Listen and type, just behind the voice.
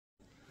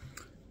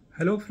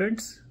Hello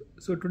friends,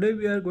 so today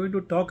we are going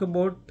to talk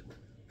about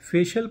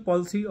facial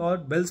palsy or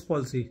Bell's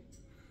palsy,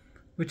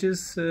 which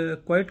is a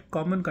quite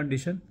common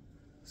condition.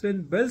 So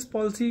in Bell's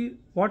palsy,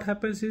 what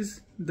happens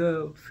is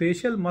the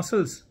facial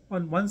muscles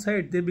on one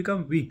side, they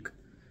become weak.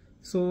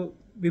 So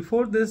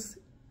before this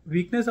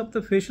weakness of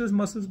the facial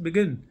muscles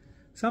begin,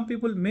 some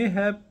people may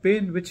have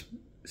pain which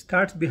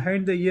starts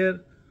behind the ear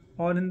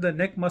or in the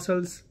neck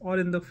muscles or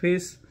in the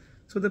face.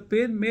 So the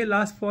pain may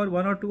last for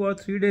 1 or 2 or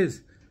 3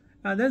 days.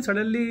 And then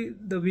suddenly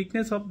the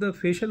weakness of the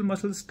facial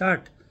muscles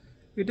start.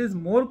 It is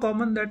more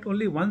common that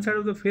only one side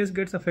of the face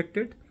gets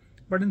affected,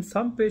 but in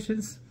some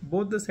patients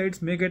both the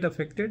sides may get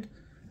affected.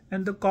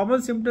 And the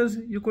common symptoms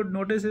you could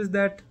notice is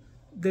that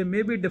there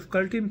may be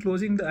difficulty in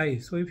closing the eye.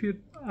 So if you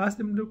ask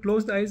them to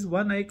close the eyes,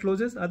 one eye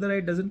closes, other eye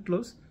doesn't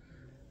close.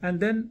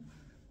 And then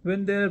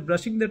when they are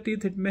brushing the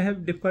teeth, it may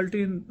have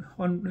difficulty in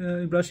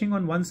brushing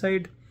on one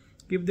side.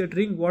 If they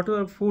drink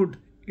water or food,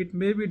 it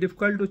may be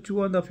difficult to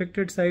chew on the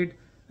affected side.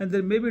 And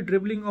there may be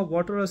dribbling of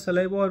water or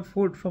saliva or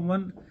food from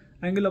one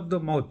angle of the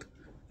mouth.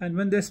 And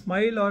when they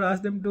smile or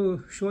ask them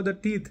to show the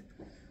teeth,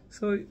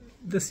 so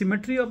the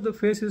symmetry of the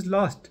face is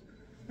lost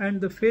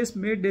and the face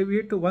may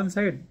deviate to one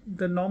side.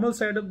 The normal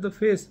side of the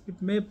face, it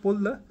may pull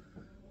the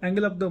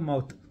angle of the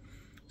mouth.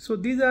 So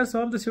these are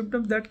some of the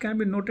symptoms that can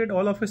be noted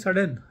all of a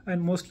sudden,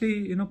 and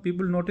mostly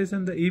people notice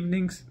in the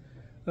evenings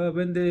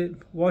when they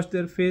wash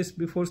their face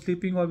before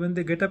sleeping, or when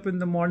they get up in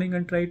the morning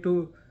and try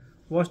to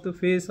wash the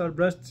face or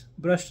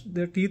brush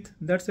their teeth.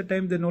 That's the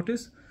time they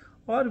notice.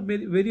 Or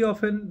very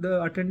often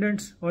the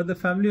attendants or the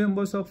family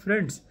members of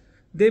friends,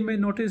 they may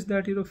notice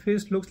that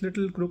face looks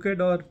little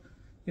crooked, or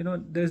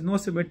there's no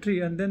symmetry,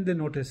 and then they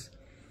notice.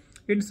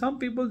 In some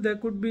people there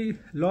could be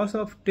loss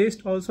of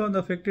taste also on the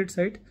affected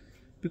side,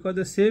 because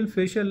the same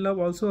facial nerve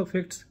also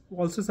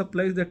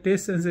supplies the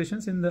taste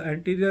sensations in the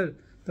anterior,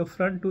 the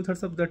front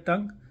 2/3 of the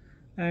tongue.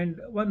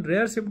 And one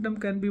rare symptom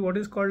can be what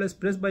is called as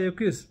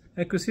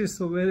presbyacusis,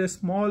 so where a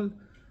small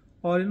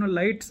or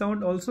light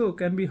sound also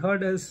can be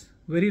heard as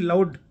very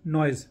loud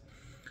noise.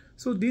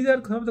 So these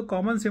are some of the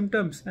common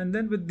symptoms, and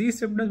then with these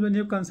symptoms, when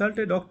you consult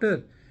a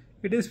doctor,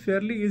 it is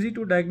fairly easy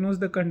to diagnose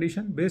the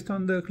condition based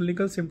on the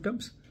clinical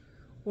symptoms.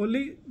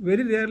 Only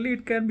very rarely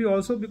it can be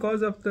also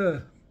because of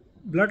the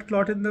blood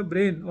clot in the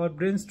brain or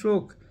brain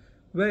stroke,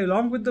 where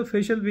along with the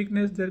facial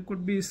weakness there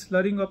could be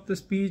slurring of the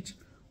speech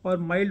or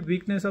mild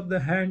weakness of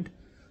the hand.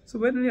 So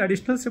when any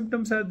additional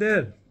symptoms are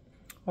there,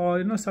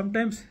 or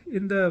sometimes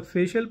in the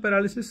facial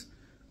paralysis,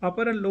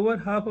 upper and lower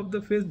half of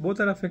the face both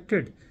are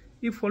affected.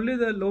 If only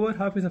the lower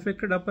half is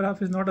affected, upper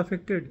half is not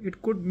affected,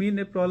 it could mean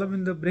a problem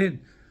in the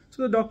brain.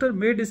 So the doctor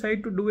may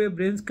decide to do a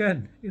brain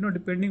scan,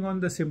 depending on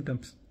the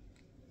symptoms.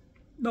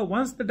 Now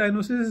once the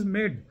diagnosis is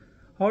made,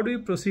 how do you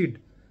proceed?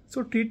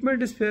 So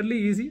treatment is fairly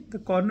easy. The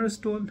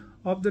cornerstone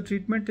of the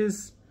treatment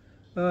is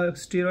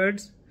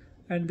steroids,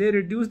 and they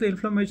reduce the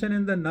inflammation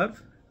in the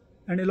nerve.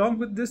 And along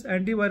with this,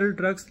 antiviral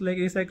drugs like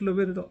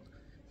acyclovir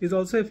is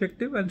also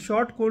effective, and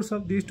short course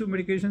of these two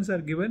medications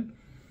are given.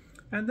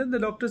 And then the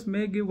doctors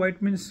may give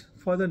vitamins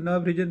for the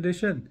nerve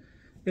regeneration.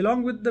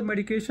 Along with the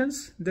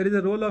medications, there is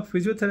a role of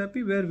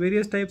physiotherapy, where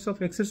various types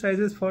of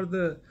exercises for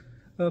the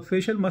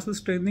facial muscle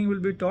strengthening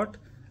will be taught,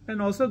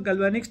 and also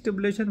galvanic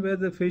stimulation, where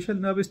the facial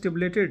nerve is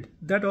stimulated,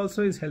 that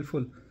also is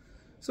helpful.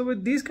 So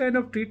with these kind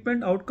of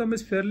treatment, outcome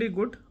is fairly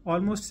good.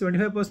 Almost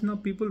 75%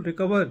 of people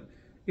recover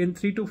in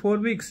 3 to 4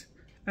 weeks,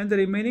 and the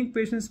remaining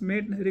patients may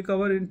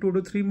recover in 2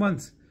 to 3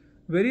 months.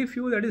 Very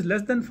few, that is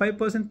less than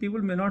 5%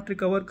 people, may not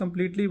recover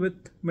completely with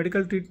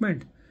medical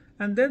treatment,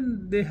 and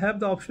then they have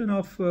the option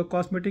of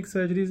cosmetic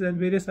surgeries and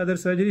various other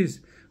surgeries,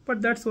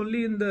 but that's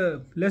only in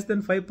the less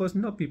than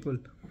 5% of people.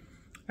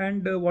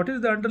 And what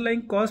is the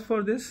underlying cause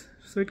for this?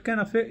 So it can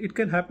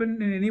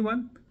happen in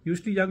anyone,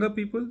 usually younger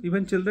people,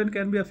 even children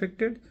can be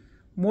affected.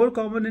 More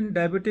common in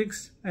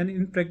diabetics and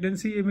in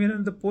pregnancy, even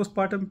in the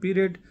postpartum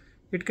period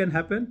it can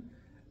happen.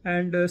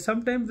 And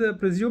sometimes the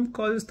presumed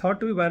cause is thought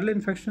to be viral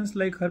infections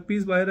like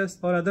herpes virus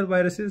or other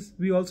viruses.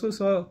 We also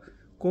saw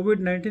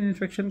COVID-19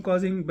 infection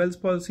causing Bell's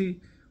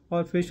palsy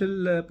or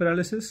facial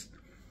paralysis.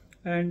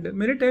 And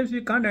many times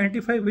we can't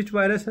identify which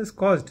virus has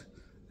caused,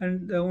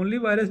 and the only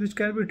virus which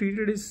can be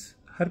treated is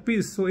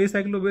herpes, so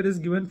acyclovir is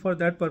given for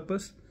that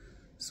purpose.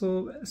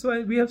 So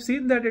we have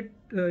seen that it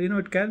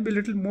can be a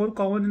little more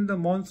common in the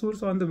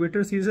monsoons or in the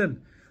winter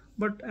season,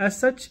 but as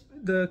such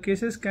the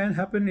cases can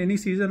happen any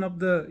season of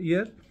the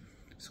year.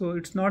 So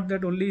it's not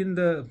that only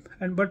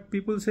but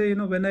people say,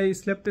 when I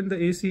slept in the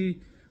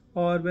AC,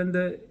 or when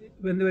they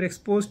were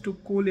exposed to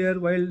cool air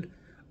while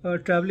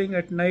traveling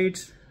at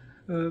nights,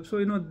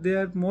 they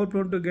are more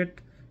prone to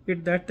get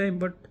it that time.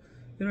 But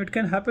it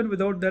can happen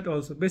without that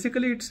also.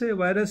 Basically it's a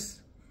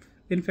virus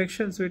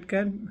infection, so it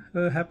can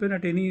happen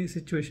at any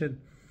situation.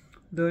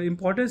 The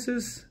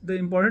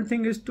important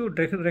thing is to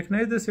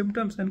recognize the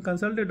symptoms and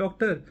consult a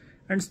doctor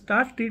and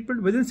start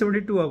treatment within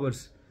 72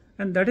 hours.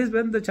 And that is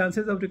when the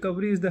chances of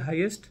recovery is the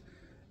highest.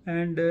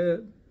 And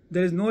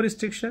there is no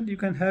restriction. You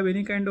can have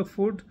any kind of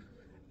food,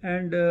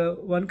 and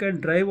one can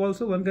drive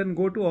also, one can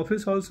go to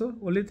office also.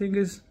 Only thing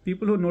is,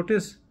 people who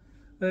notice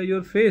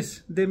your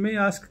face, they may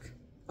ask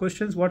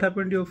questions, what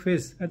happened to your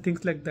face and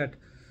things like that.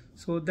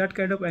 So that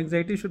kind of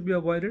anxiety should be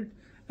avoided.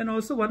 And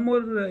also one more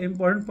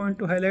important point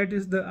to highlight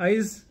is the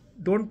eyes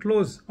don't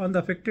close on the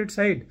affected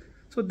side.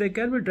 So there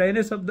can be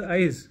dryness of the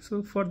eyes.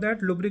 So for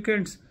that,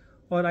 lubricants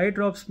or eye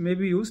drops may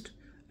be used.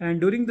 And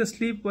during the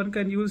sleep, one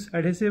can use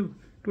adhesive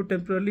to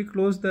temporarily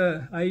close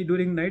the eye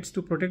during nights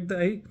to protect the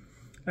eye.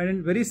 And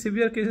in very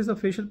severe cases of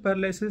facial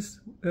paralysis,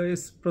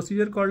 is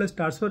procedure called as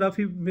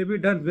tarsography may be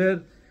done,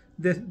 where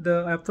the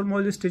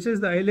ophthalmologist stitches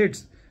the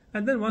eyelids,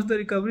 and then once the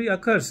recovery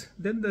occurs,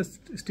 then the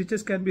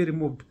stitches can be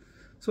removed.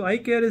 So eye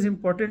care is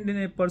important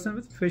in a person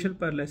with facial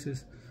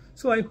paralysis.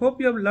 So I hope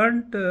you have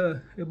learned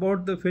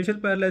about the facial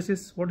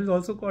paralysis, what is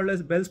also called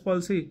as Bell's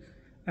palsy,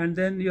 and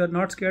then you are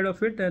not scared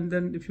of it, and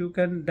then if you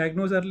can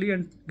diagnose early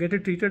and get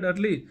it treated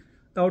early,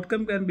 the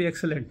outcome can be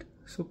excellent.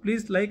 So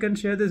please like and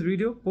share this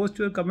video, post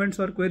your comments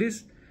or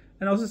queries,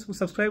 and also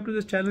subscribe to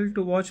this channel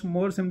to watch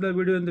more similar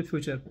videos in the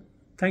future.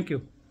 Thank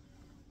you.